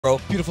bro.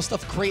 Beautiful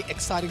stuff. Great,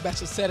 exciting match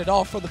to set it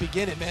off from the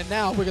beginning, man.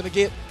 Now we're going to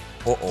get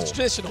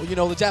traditional, you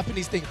know, the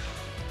Japanese thing.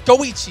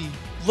 Goichi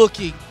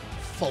looking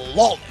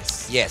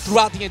flawless. Yes.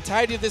 Throughout the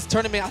entirety of this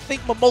tournament, I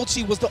think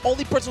Momochi was the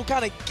only person who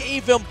kind of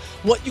gave him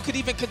what you could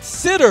even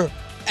consider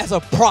as a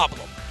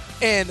problem.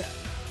 And,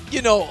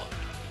 you know,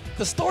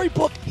 the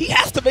storybook, he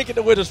has to make it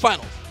to winners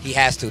finals. He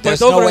has to. There's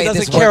no way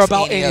this works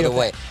any other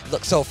way.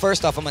 Look, so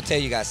first off, I'm going to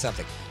tell you guys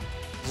something.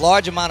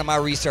 Large amount of my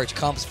research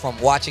comes from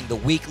watching the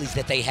weeklies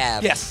that they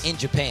have in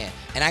Japan.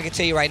 And I can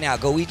tell you right now,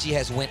 Goichi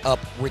has went up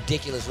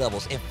ridiculous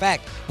levels. In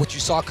fact, what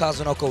you saw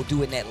Kazunoko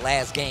do in that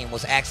last game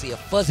was actually a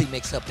fuzzy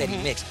mix-up that he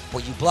mixed.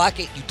 Where you block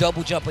it, you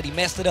double jump it, he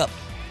messed it up.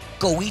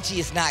 Goichi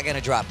is not going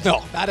to drop it.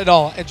 No, not at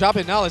all. And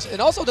dropping knowledge. And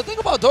also, the thing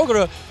about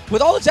Dogura,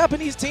 with all the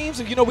Japanese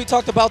teams, you know, we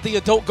talked about the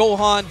adult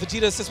Gohan,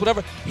 Vegeta assist,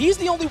 whatever. He's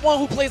the only one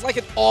who plays like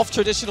an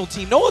off-traditional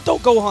team. No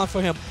adult Gohan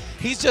for him.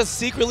 He's just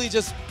secretly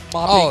just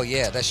mopping. Oh,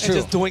 yeah, that's true.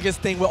 And just doing his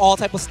thing with all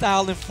type of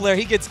style and flair.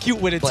 He gets cute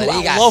with it, but too.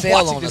 He got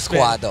Sail on the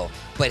squad, though.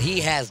 But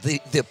he has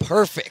the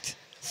perfect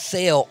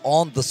Sail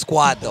on the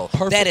squad, though.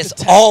 That is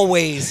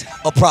always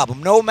a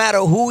problem. No matter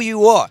who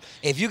you are.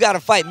 If you got to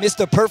fight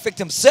Mr. Perfect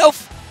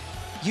himself,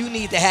 you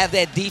need to have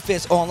that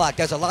defense on lock.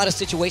 There's a lot of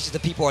situations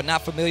that people are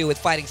not familiar with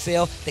fighting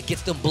Sail that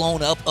gets them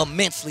blown up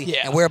immensely,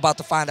 and we're about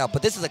to find out.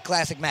 But this is a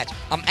classic match.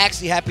 I'm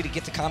actually happy to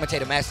get to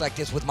commentate a match like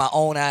this with my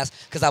own eyes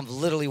because I've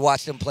literally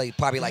watched them play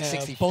probably like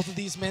 60. Both of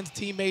these men's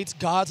teammates,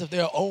 gods of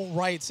their own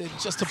rights in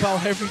just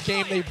about every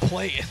game they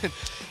play.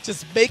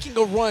 Just making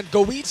a run.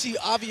 Goichi,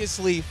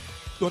 obviously,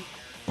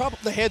 probably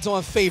the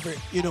heads-on favorite,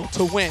 you know,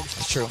 to win.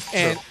 It's true.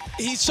 And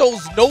he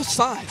shows no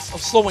signs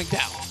of slowing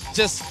down.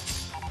 Just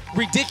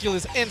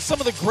ridiculous, and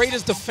some of the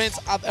greatest defense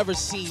I've ever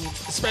seen,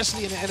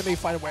 especially in an anime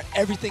fighter where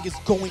everything is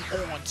going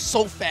on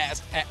so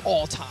fast at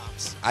all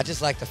times. I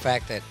just like the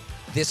fact that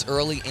this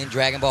early in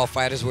Dragon Ball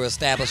FighterZ, we're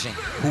establishing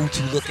who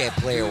to look at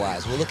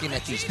player-wise. We're looking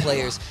at these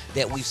players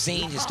that we've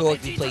seen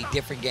historically play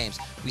different games.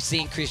 We've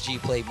seen Chris G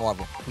play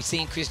Marvel. We've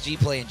seen Chris G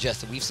play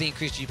Injustice. We've seen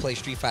Chris G play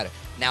Street Fighter.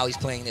 Now he's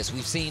playing this.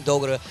 We've seen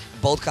Dogura,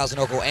 both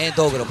Kazunoko and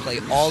Dogura play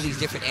all these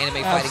different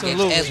anime fighting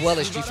games as well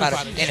as Street Fighter.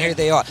 And here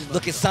they are.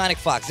 Look at Sonic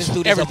Fox. This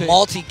dude is a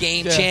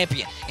multi-game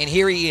champion. And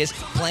here he is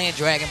playing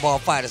Dragon Ball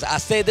FighterZ. I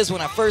said this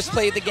when I first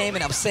played the game,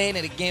 and I'm saying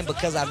it again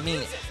because I mean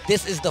it.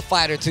 This is the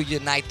fighter to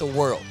unite the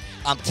world.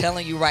 I'm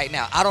telling you right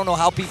now, I don't know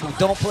how people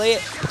don't play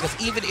it, because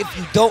even if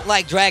you don't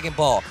like Dragon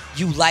Ball,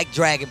 you like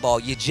Dragon Ball.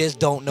 You just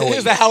don't know it.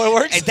 Is that how it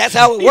works? And that's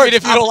how it works. Even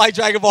if you don't like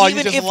Dragon Ball,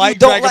 you just like Dragon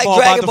Ball. Even if you don't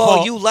like Dragon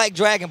Ball, you like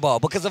Dragon Ball.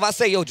 Because if I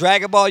say, yo,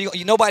 Dragon Ball,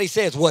 nobody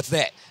says, what's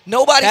that?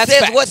 Nobody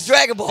says, what's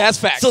Dragon Ball? That's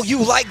facts. So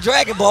you like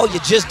Dragon Ball, you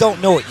just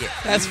don't know it yet.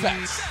 That's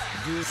facts.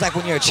 It's like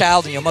when you're a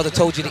child and your mother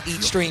told you to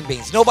eat string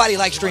beans. Nobody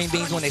likes string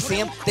beans when they see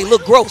them. They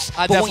look gross.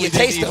 But when you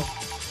taste them,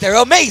 they're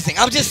amazing.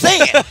 I'm just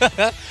saying.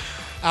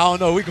 I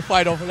don't know. We can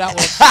fight over that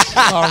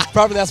one.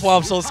 Probably that's why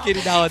I'm so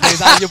skinny nowadays.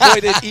 Your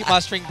boy didn't eat my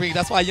string beans.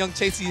 That's why young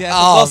Chasey has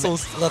some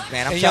muscles. Look,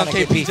 man, I'm and trying to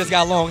get beefy. Just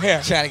got long hair.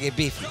 I'm trying to get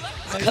beefy.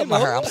 Cut my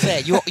hair. I'm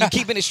saying you're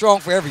keeping it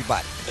strong for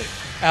everybody.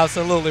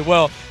 Absolutely.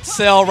 Well,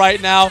 Cell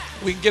right now,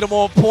 we can get him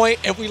on point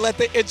if we let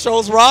the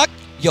intros rock.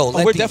 Yo,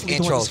 let the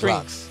intros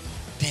rock.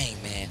 Dang,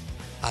 man.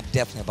 I'm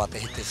definitely about to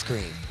hit this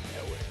screen.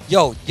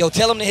 Yo,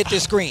 tell him to hit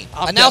this screen.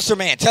 Announcer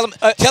man, tell him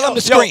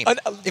to scream.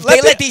 If they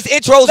let these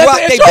intros rock,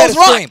 they better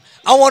scream.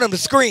 I want them to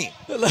scream.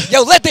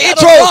 Yo, let the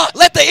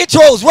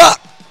intros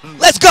rock.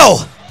 Let's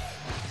go.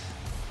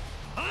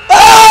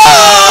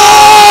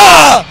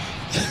 Ah!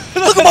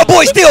 Look at my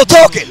boy still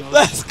talking.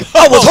 Let's go.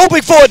 I was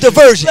hoping for a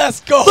diversion. Let's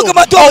go. Look at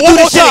my dog do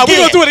this shit again. We're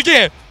going to do it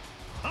again.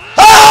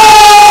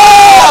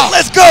 Ah!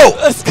 Let's go.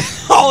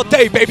 All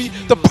day, baby.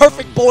 The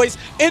perfect boys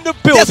in the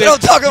building. That's what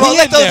I'm talking about.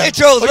 Let those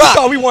intros rock. You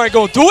thought we weren't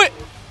going to do it?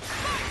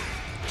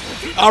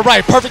 All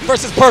right, perfect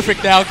versus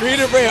perfect now. Green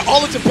and red,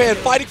 all of Japan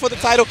fighting for the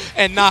title.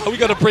 And nah, we're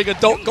going to bring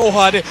adult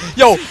Gohan in.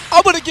 Yo,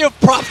 I'm going to give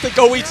props to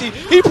Goichi.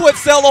 He put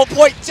Cell on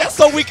point just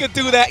so we could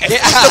do that. And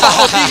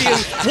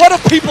what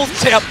a people's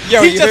champ.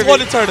 Yo, he just won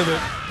the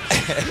tournament.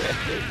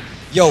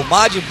 Yo,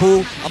 Majin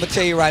Buu, I'm going to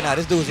tell you right now,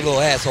 this dude's a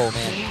little asshole,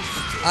 man.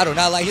 I do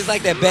not like. He's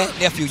like that bad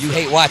nephew you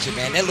hate watching,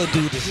 man. That little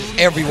dude is just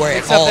everywhere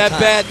at all times. Except that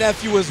bad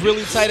nephew is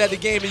really tight at the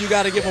game, and you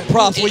got to give him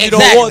props when you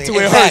don't want to.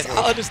 It hurts.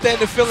 I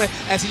understand the feeling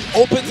as he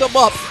opens them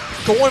up,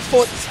 going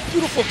for this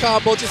beautiful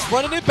combo, just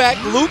running it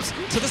back, loops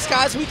to the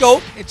sky as we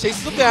go, and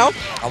chases them down.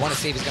 I want to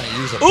see if he's going to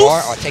use a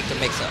bar or take the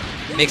mix-up.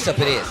 Mix-up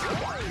it is.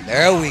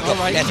 There we go.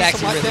 Right, that's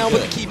actually really down good.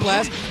 With the key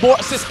blast. More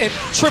assists and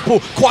triple,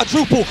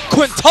 quadruple,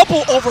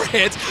 quintuple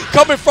overheads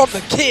coming from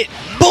the kid.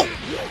 Boom.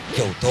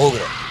 Yo,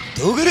 Dogura.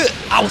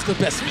 I was the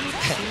best.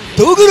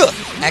 Dogura.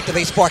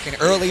 Activate sparking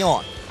early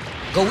on.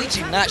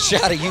 Goichi not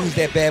shy to use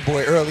that bad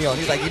boy early on.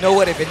 He's like, you know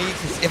what?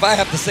 If I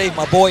have to save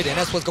my boy, then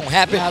that's what's gonna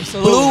happen.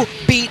 Absolutely. Blue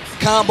beat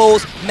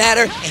combos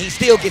matter, and he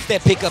still gets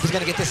that pickup. He's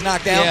gonna get this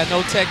knockdown. Yeah,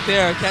 no tech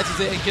there. Catches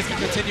it and gets the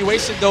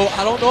continuation though.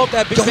 I don't know if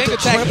that big bang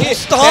attack hit.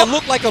 Stomp. That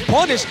looked like a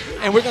punish,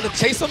 and we're gonna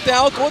chase him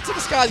down, going to the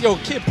skies. Yo,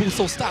 Kid Buu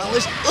so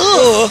stylish.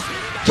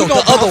 Yo,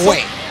 the other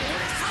way.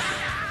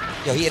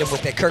 Yo, he hit him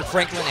with that Kirk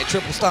Franklin and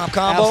triple stomp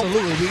combo.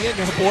 Absolutely, we in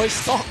there, boys.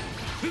 Stomp.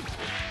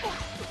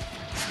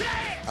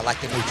 I like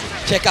the neutral.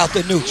 Check out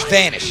the neutral.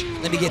 Vanish.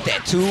 Let me get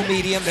that. 2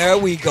 medium. There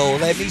we go.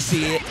 Let me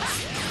see it.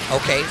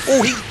 Okay.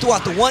 Oh, he threw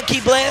out the 1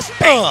 key blast.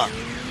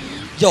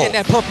 Yo. And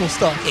that purple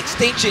stuff.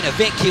 Extinction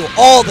event kill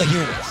all the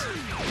humans.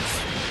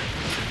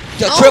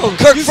 The triple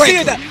Kirk you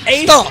Franklin.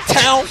 see the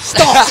A-Town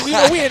stomp. You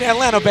know, we in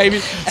Atlanta, baby.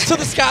 To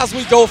the skies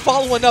we go.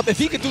 Following up. If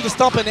he could do the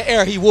stomp in the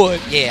air, he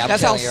would. Yeah, I'm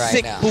That's how telling you right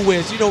sick now. Boo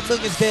is. You know,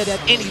 millions dead at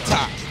any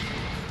time.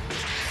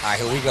 All right,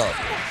 here we go.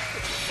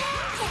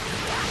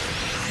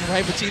 All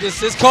right, Vegeta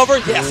assist cover.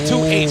 Yes,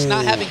 2H.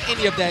 Not having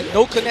any of that.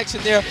 No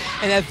connection there.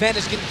 And that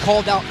Vanish getting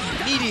called out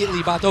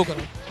immediately by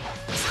Dogura.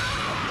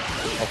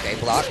 Okay,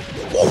 block.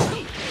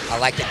 I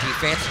like the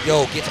defense.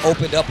 Yo, gets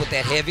opened up with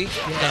that heavy.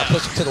 Gonna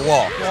push him to the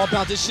wall. Wall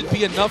bound. This should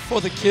be enough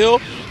for the kill.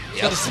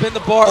 Yep. Gonna spin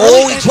the bar.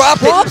 Oh, early he and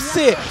dropped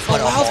it.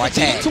 But a Allows hard Vegeta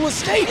tag. to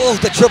escape. Oh,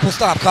 the triple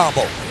stomp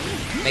combo.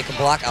 Make him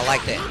block. I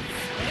like that.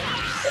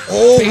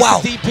 Oh, Basic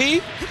wow.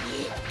 DP.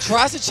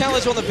 Tries to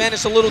challenge on the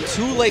Vanish a little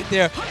too late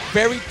there.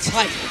 Very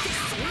tight.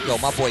 Yo,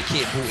 my boy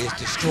Kid Buu is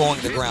destroying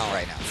the ground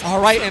right now.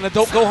 All right, and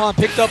Adult Gohan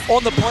picked up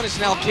on the punish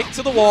now. Kick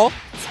to the wall.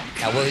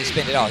 Now, will he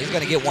spin it off? He's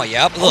going to get one.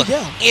 Yep. Look,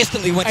 yeah.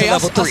 instantly went to Hey,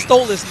 level I 3.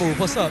 stole this move.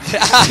 What's up?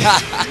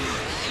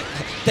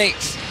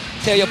 Thanks.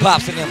 Tell your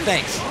pops and them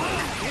thanks.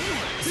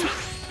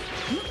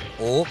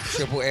 Oh,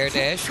 triple air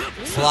dash.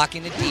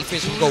 Blocking the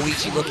defense from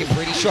Goichi, looking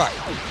pretty sharp.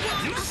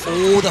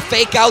 Oh, the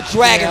fake out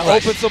Dragon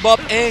Rush. Opens him up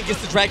and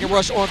gets the Dragon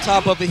Rush on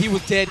top of it. He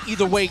was dead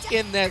either way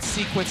in that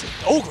sequence.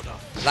 Dogura.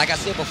 Like I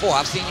said before,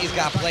 I've seen these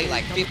guys play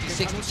like 50,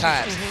 60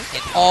 times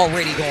and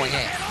already going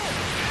in.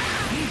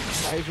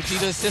 All right,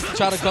 Vegeta assists to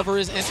try to cover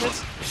his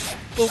entrance.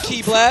 Little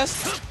key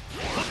blast.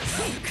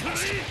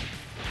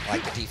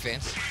 Like the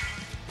defense.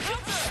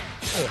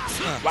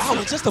 Wow,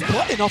 and just a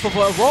button off of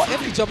a raw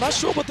empty jump. Not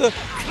sure what the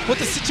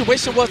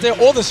situation was there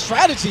or the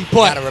strategy, You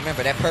but gotta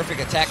remember that perfect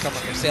attack coming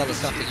from Cell is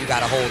something you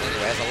gotta hold anyway.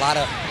 There's a lot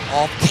of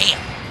damn.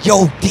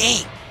 Yo,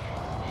 damn.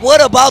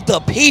 What about the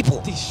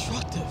people?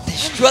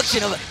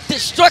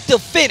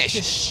 Destructive finish.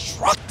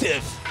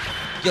 Destructive.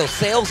 Yo,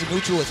 Cell's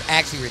neutral is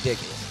actually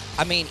ridiculous.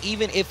 I mean,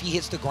 even if he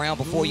hits the ground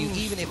before you,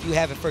 even if you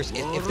have it first,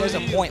 if there's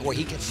a point where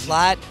he can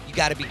slide, you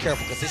got to be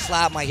careful because his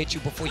slide might hit you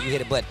before you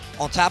hit it. But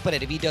on top of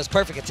that, if he does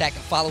perfect attack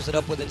and follows it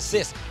up with an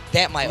assist,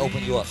 that might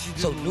open you up.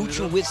 So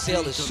neutral with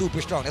Cell is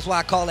super strong. That's why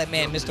I call that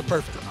man Mr.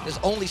 Perfect. There's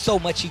only so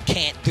much he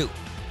can't do.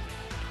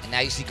 And now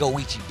you see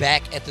Goichi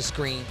back at the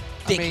screen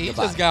thinking he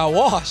about just it. got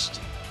washed.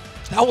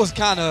 That was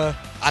kind of...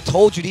 I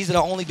told you these are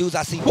the only dudes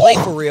I see play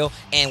for real,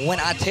 and when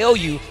I tell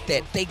you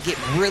that they get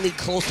really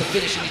close to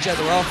finishing each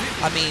other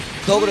off, I mean,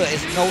 Dogura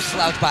is no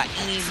slouch by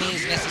any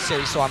means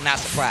necessary, so I'm not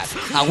surprised.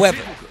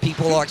 However,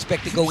 people are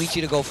expecting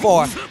Goichi to go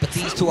far, but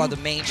these two are the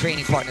main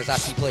training partners I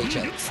see play each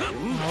other. All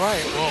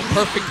right, well,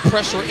 perfect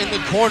pressure in the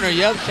corner.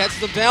 Yep, catches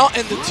them down,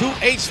 and the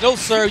 2H, no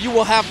sir, you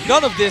will have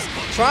none of this.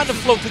 Trying to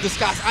float through the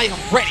skies, I am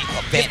ready.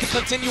 Gets the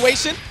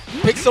continuation,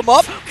 picks him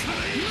up.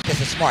 This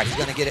is smart. He's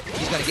gonna get it.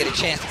 He's gonna get a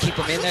chance to keep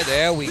him in there.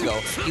 There we go.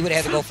 He would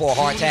have had to go for a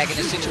hard tag in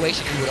this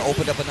situation. He would have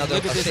opened up another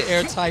Look at assist. this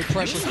airtight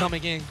pressure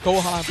coming in.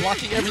 Gohan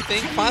blocking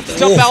everything, finds the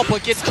jump out,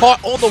 but gets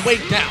caught on the way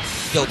down.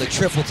 Yo, the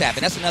triple tap,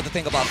 and that's another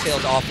thing about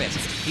Cell's offense.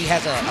 He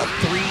has a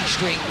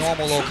 3-string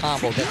normal low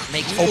combo that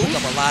opens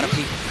up a lot of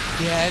people.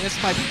 Yeah, and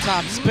this might be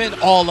time to spend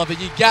all of it.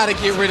 You got to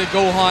get rid of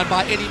Gohan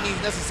by any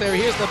means necessary.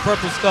 Here's the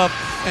purple stuff,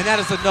 and that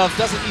is enough.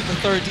 Doesn't need the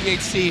third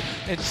DHC,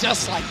 and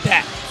just like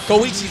that,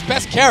 Goichi's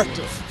best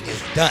character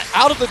is done.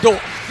 Out of the door.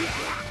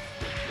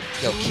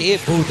 Yo, Kid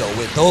Buu though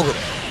with Dogura.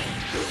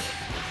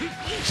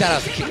 Shout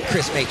out to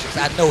Chris Matrix.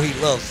 I know he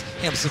loves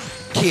him some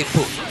Kid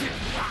Buu.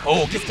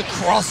 Oh, gets the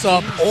cross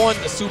up on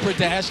the super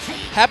dash.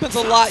 Happens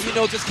a lot, you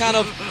know, just kind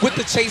of with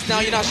the chase now.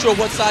 You're not sure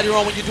what side you're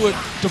on when you do it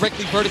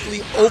directly,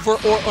 vertically, over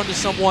or under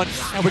someone.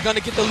 And we're going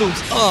to get the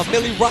loops.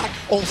 Millie Rock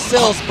on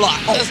Cell's block.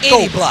 Let's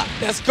go. Block.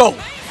 Let's go.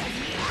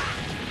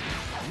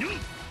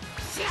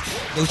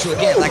 Neutral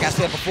again, like I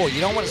said before, you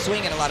don't want to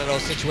swing in a lot of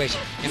those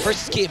situations. And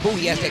versus Kid Buu,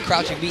 he has that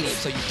crouching medium,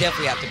 so you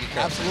definitely have to be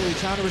careful. Absolutely,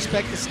 trying to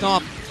respect the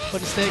stomp,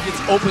 but instead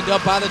gets opened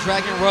up by the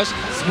Dragon Rush,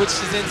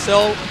 switches in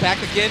Cell back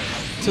again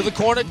to the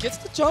corner, gets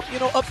the jump, you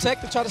know, up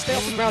tech to try to stay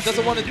off the ground,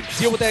 doesn't want to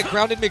deal with that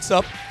grounded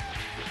mix-up.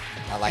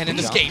 I like and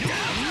the an escape.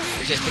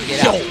 Just to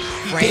get out.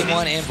 Frame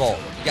one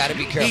involved. You got to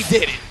be careful. He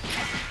did it.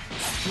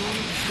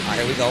 All right,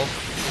 here we go.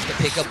 Just the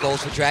pickup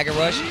goes for Dragon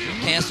Rush.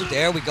 Cancel.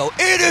 There we go.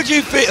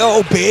 Energy fit.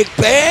 Oh, big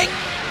bang.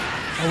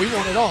 Oh, we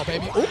want it all,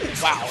 baby. Oh,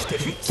 wow.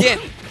 Again,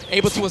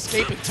 able to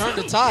escape and turn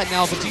the tide.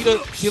 Now,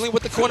 Vegeta dealing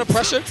with the corner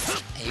pressure.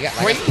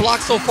 Great block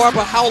so far,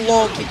 but how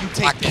long can you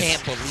take this? I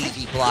can't believe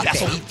he blocked that.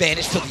 He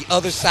vanished to the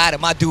other side,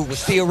 and my dude was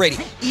still ready.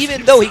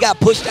 Even though he got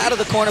pushed out of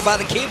the corner by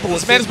the Kid Buu.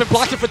 This man has been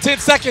blocking for 10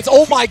 seconds.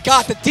 Oh, my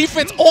God. The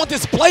defense on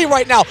display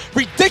right now.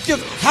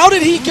 Ridiculous. How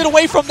did he get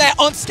away from that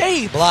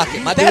unscathed?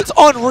 Blocking. That's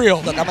unreal.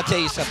 Look, I'm going to tell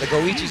you something.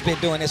 Goichi's been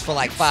doing this for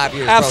like 5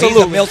 years,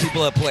 Absolutely. bro. He's a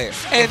multi-blood player.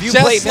 And if you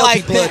just play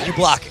like multi-blood, that, you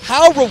block it.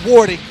 How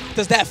rewarding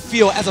does that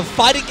feel as a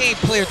fighting game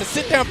player to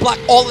sit there and block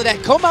all of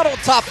that, come out on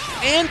top,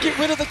 and get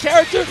rid of the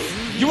character?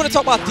 You want to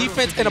talk about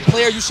defense and a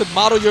player you should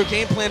model your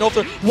game plan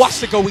over? Watch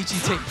the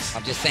Goichi tapes.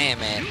 I'm just saying,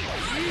 man.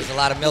 There's a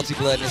lot of melty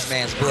blood in this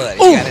man's blood.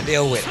 You got to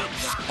deal with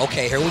it.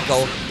 Okay, here we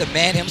go. The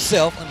man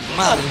himself. Let me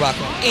molly rock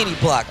on any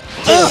block.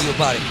 Tell you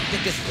about it. I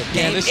think this is a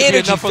game. This should be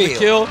enough for the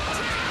kill.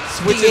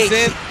 Switches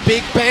in,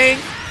 big bang.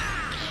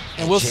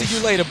 And we'll see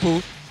you later,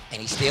 Boo.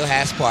 And he still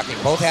has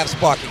sparking. Both have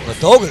sparking, but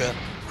Dogura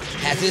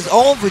has his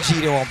own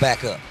Vegeta on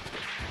backup.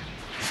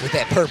 With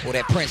that purple,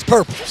 that Prince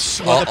Purple.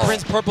 Well, the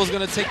Prince Purple is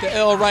going to take the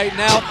L right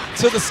now.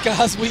 To the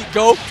skies we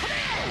go.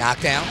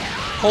 Knockdown.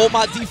 Hold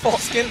my default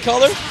skin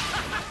color.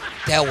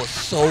 That was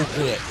so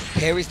good.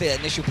 Parries the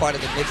initial part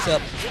of the mix-up,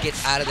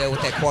 gets out of there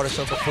with that quarter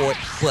circle forward,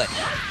 but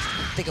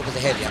I think it was a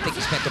heavy. I think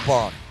he spent the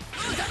bar on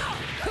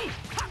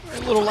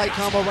it. A little light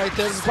combo right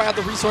there. This is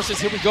probably the resources.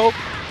 Here we go.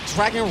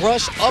 Dragon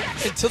Rush up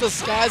into the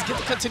skies. Get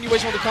the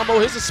continuation on the combo.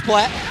 Here's a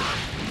splat.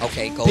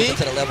 Okay, goes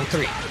into the level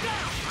 3.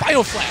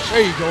 Final flash.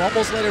 There you go.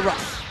 Almost let it rock.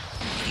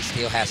 He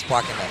still has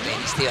sparking left,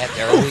 and he still has,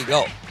 there we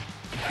go.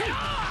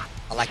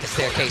 I like the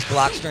staircase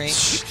block string.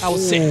 That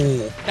was sick.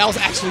 That was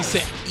actually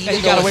sick. Even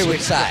he got away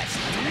with sides.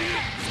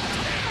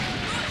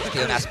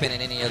 Still not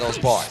spinning any of those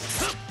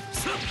bars.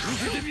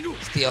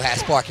 Still has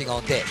sparking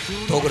on deck.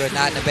 Dogura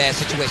not in a bad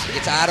situation.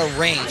 Gets out of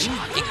range.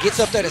 It gets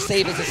up there to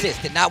save his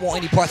assist. Did not want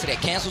any parts of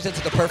that. Cancels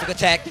into the perfect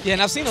attack. Yeah,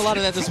 and I've seen a lot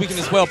of that this weekend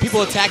as well.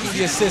 People attacking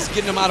the assist,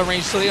 getting them out of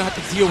range so they don't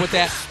have to deal with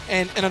that.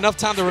 And enough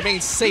time to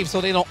remain safe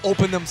so they don't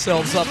open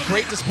themselves up.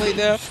 Great display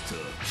there.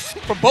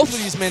 From both of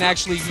these men,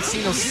 actually, you've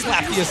seen them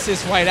slap the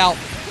assist right out.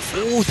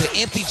 Ooh, the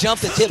empty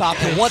jump to tip.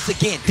 And once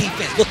again,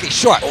 defense looking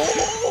sharp.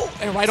 Ooh,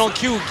 and right on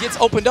cue, gets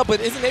opened up,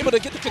 but isn't able to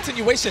get the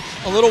continuation.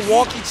 A little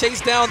wonky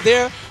chase down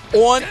there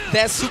on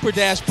that super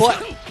dash, but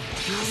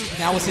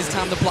now it's his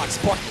time to block.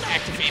 Sparking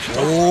activated.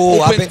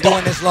 Oh, I've been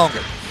doing this longer.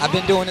 I've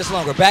been doing this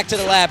longer. Back to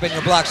the lab in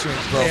your block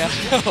strings, bro. Yeah.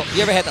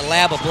 You ever had the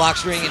lab of block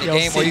string in a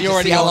game where you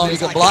can see how long you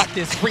can block?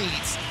 This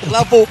reads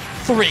level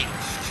 3.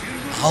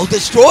 I'll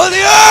destroy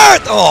the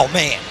earth! Oh,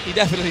 man. He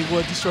definitely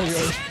would destroy the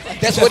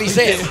earth. That's what he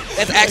says.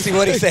 That's actually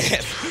what he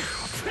says.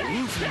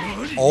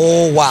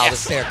 Oh, wow, yes. The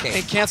staircase.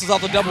 And cancels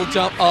off the double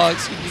jump,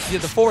 the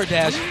forward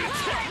dash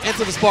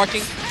into the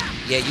sparking.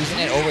 Yeah, using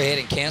that overhead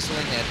and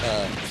canceling that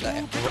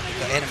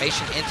the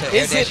animation into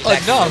air is dash it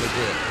is enough? Really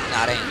good.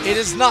 Not ain't. It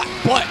is not,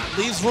 but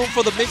leaves room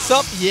for the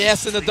mix-up.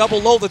 Yes, and the double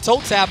low, the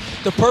toe tap,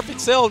 the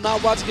perfect sell,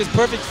 not watching his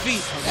perfect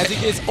feet as he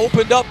gets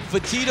opened up.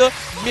 Vegeta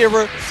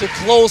mirror to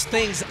close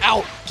things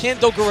out. Can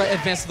Dogura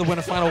advance to the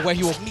winner final where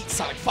he will meet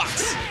Sonic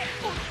Fox?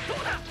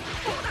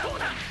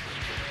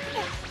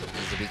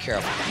 Needs to be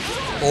careful.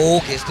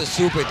 Oh, gets the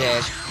super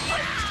dash.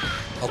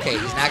 Okay,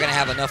 he's not going to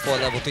have enough for a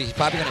level 3. He's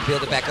probably going to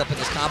build it back up in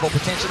this combo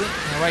potentially.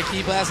 All right,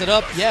 key blast it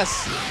up.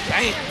 Yes.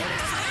 Bang.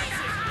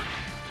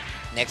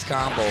 Next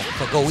combo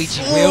for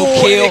Goichi will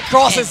kill. It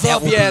crosses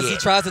up, yes. He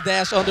tries to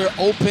dash under,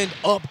 opened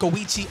up.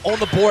 Goichi on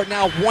the board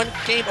now, 1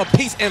 game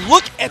apiece. And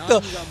look at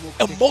the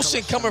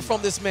emotion coming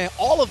from this man.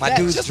 All of that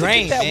just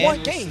drained, to get that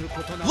 1 game.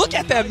 Look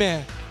at that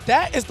man.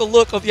 That is the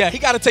look of, he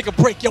got to take a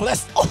break. Yo,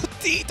 that's OD.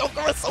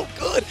 Dogura's so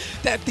good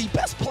that the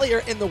best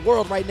player in the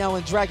world right now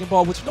in Dragon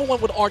Ball, which no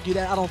one would argue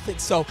that, I don't think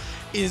so,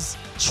 is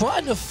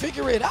trying to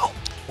figure it out.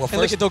 Well,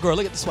 and look at Dogura,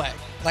 look at the swag.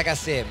 Like I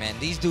said, man,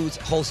 these dudes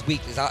host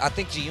weeklies. I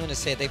think Giuna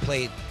said they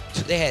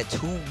had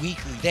 2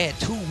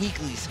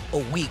 weeklies a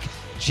week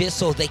just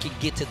so they can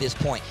get to this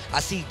point. I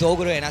see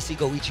Dogura and I see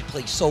Goichi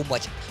play so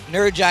much.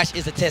 Nerd Josh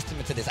is a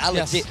testament to this.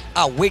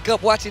 I wake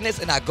up watching this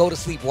and I go to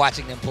sleep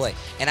watching them play.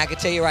 And I can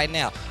tell you right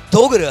now,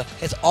 Dogura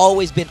has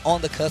always been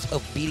on the cusp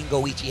of beating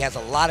Goichi. He has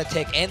a lot of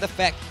tech, and the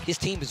fact his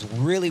team is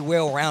really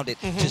well-rounded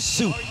to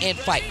suit and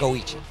fight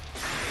Goichi.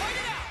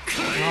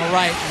 All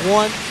right,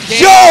 1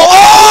 game. Yo!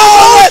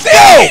 Oh,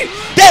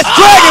 that's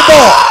Dragon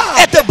Ball!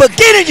 At the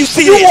beginning, you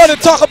see You want to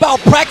talk about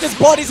practice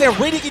buddies and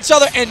reading each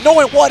other and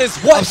knowing what is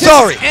what. I'm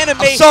sorry.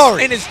 Anime I'm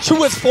sorry. in its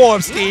truest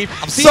form, Steve.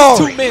 These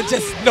 2 men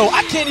just, no,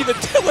 I can't even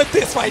deal with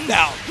this right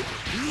now.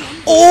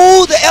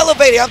 Oh, the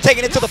elevator. I'm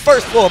taking it to the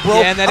first floor, bro.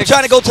 Yeah, I'm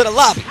trying to go to the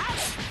lobby.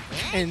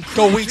 And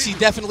Goichi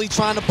definitely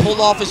trying to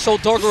pull off and show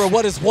Dogura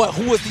what is what,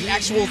 who is the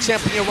actual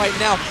champion right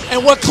now,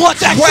 and what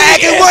clutch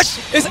actually is.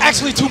 It's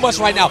actually too much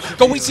right now.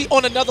 Goichi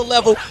on another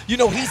level,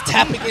 he's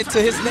tapping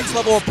into his next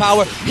level of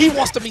power. He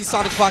wants to meet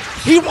Sonic Fox.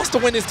 He wants to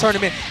win this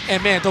tournament,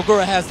 and man,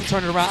 Dogura has to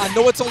turn it around. I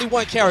know it's only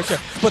 1 character,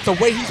 but the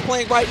way he's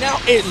playing right now,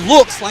 it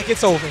looks like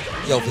it's over.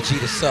 Yo,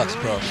 Vegeta sucks,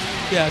 bro.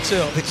 Yeah,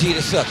 chill.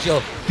 Vegeta sucks.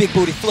 Yo, big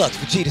booty flux.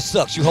 Vegeta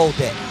sucks. You hold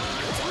that.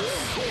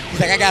 He's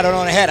like, I got it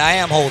on the head. I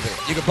am holding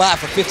it. You can buy it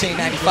for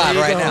 $15.95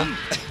 right now.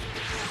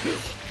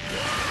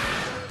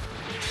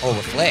 Oh,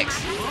 reflex.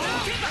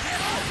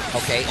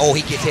 Okay. Oh,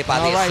 he gets hit by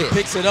the assist. All right,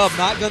 picks it up.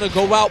 Not going to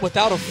go out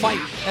without a fight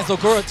as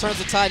Dogura turns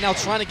the tide now,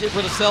 trying to get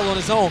rid of Cell on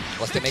his own.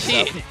 What's the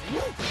mix-up?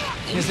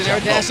 Here's an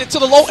air dash into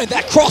the low, and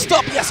that crossed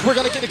up. Yes, we're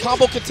going to get a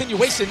combo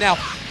continuation now.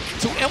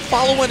 2M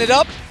following it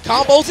up.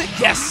 Combos it.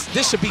 Yes,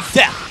 this should be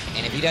death.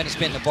 And if he doesn't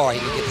spin the bar, he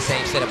can get the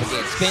same setup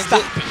again. Spins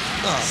Stop it.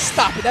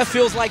 Stop it. That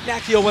feels like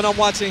Nakio when I'm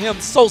watching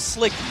him. So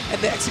slick. And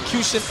the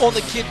execution on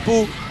the Kid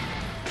Buu.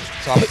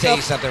 So I'm going to tell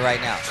you something right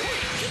now.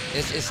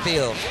 This is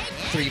still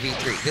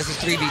 3v3. This is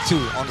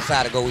 3v2 on the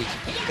side of Goichi.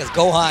 Because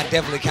Gohan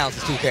definitely counts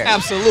as 2 characters.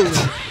 Absolutely.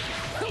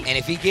 And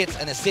if he gets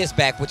an assist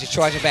back, which is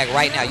charging back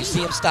right now, you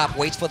see him stop,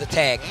 waits for the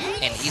tag,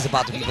 and he's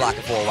about to be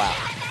blocking for a while.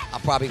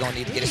 I'm probably going to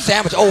need to get a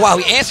sandwich. Oh, wow,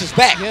 he answers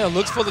back. Yeah,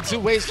 looks for the 2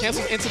 ways,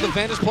 cancels into the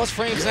Vantage plus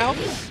frames out.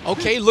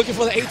 Okay, looking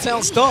for the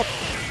 8-town stump.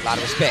 A lot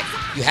of respect.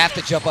 You have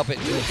to jump up and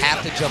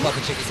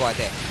chicken guard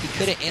that. He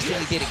could have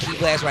instantly did a key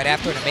blast right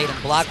after and it made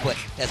him block, but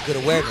that's good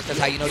awareness. That's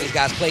how you know these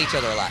guys play each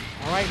other a lot.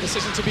 All right,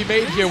 decision to be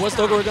made here. What's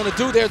Dogura going to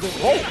do there?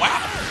 Oh, wow.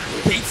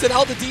 Beats it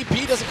out. The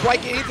DP doesn't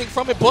quite get anything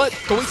from it, but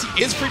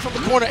Goichi is free from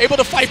the corner, able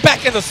to fight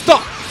back in the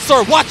stump.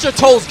 Sir, watch your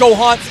toes,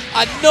 Gohan.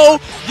 I know,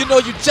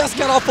 you just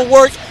got off of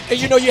work, and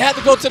you had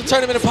to go to the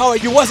tournament of power.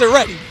 You wasn't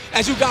ready,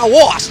 as you got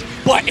washed.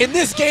 But in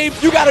this game,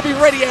 you got to be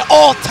ready at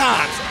all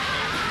times.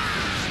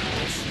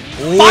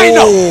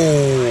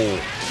 Final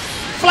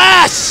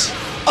flash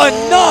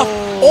enough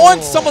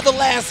on some of the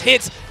last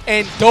hits,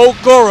 and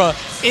Dogura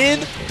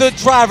in the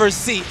driver's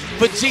seat.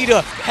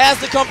 Vegeta has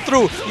to come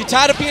through. You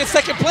tired of being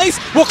second place?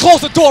 We'll close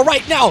the door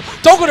right now.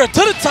 Dogura to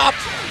the top.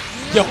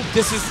 Yo,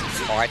 this is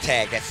hard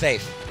tag. That's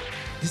safe.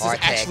 This is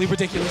actually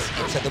ridiculous.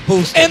 Into the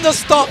boost. And the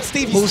stomp,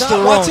 Steve. He's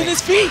not watching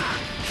his feet.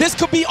 This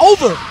could be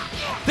over.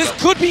 This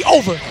could be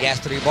over. He has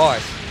 3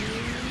 bars.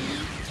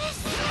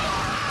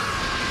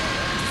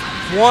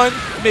 1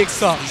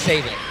 mix-up. He's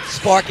saving it.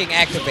 Sparking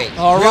activate.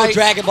 All Real right.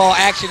 Dragon Ball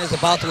action is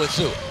about to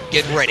ensue.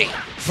 Get ready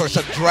for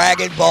some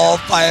Dragon Ball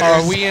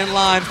fighters. Are we in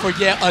line for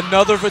yet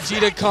another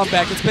Vegeta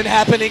comeback? It's been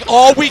happening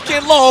all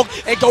weekend long,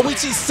 and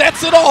Goichi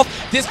sets it off.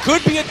 This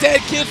could be a dead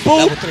kid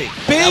boom. Level 3.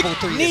 Big Level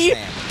 3 knee this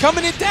man.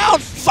 coming it down.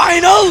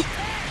 Final. You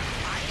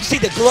see,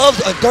 the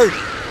gloves are dirty.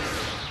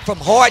 From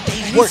hard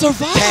day's work.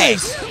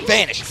 Survives. Tag.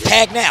 Vanish.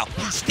 Tag now.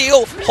 He's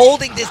still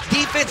holding this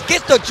defense.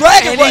 Gets the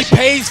Dragon And Rush. he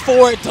pays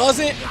for it.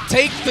 Doesn't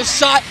take the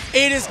shot.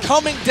 It is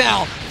coming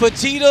down.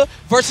 Vegeta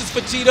versus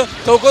Vegeta.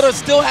 Dogura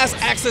still has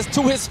access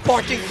to his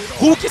sparking.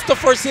 Who gets the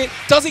first hit?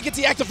 Does he get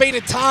the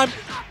activated time?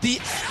 I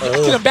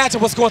can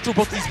imagine what's going through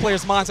both these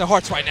players' minds and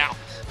hearts right now.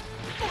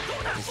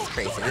 This is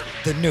crazy.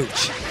 The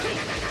nooch.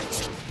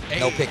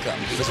 No pickup.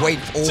 He was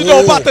waiting for to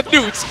know about the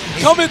newts.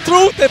 Coming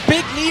through, the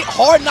big knee,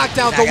 hard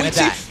knockdown. Not gonna Goichi,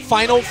 die.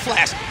 final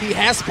flash. He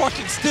has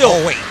sparking still.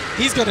 Oh, wait.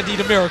 He's going to need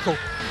a miracle.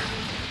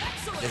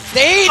 The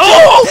stage.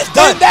 Oh, it's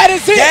done. and that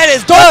is it. That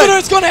is Dogura done.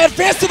 is going to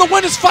advance to the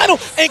winners final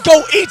and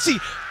Goichi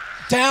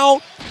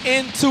down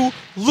into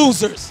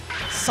losers.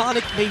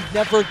 Sonic may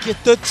never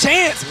get the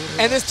chance.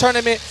 And this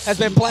tournament has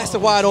been blasted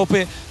wide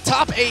open.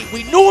 Top 8,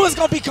 we knew it was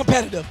going to be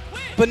competitive.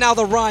 But now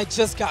the ride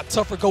just got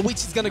tougher.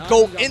 Goichi's going to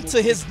go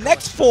into his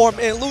next form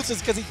and loses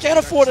because he can't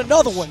afford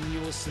another one.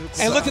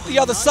 And look at the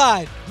other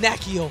side.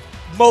 Nakio,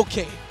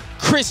 Moke,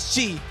 Chris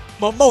G,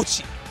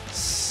 Momochi.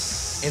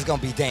 It's going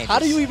to be dangerous. How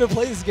do you even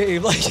play this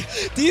game?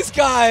 Like, these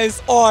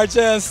guys are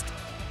just...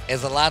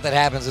 There's a lot that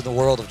happens in the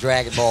world of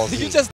Dragon Ball Z. You just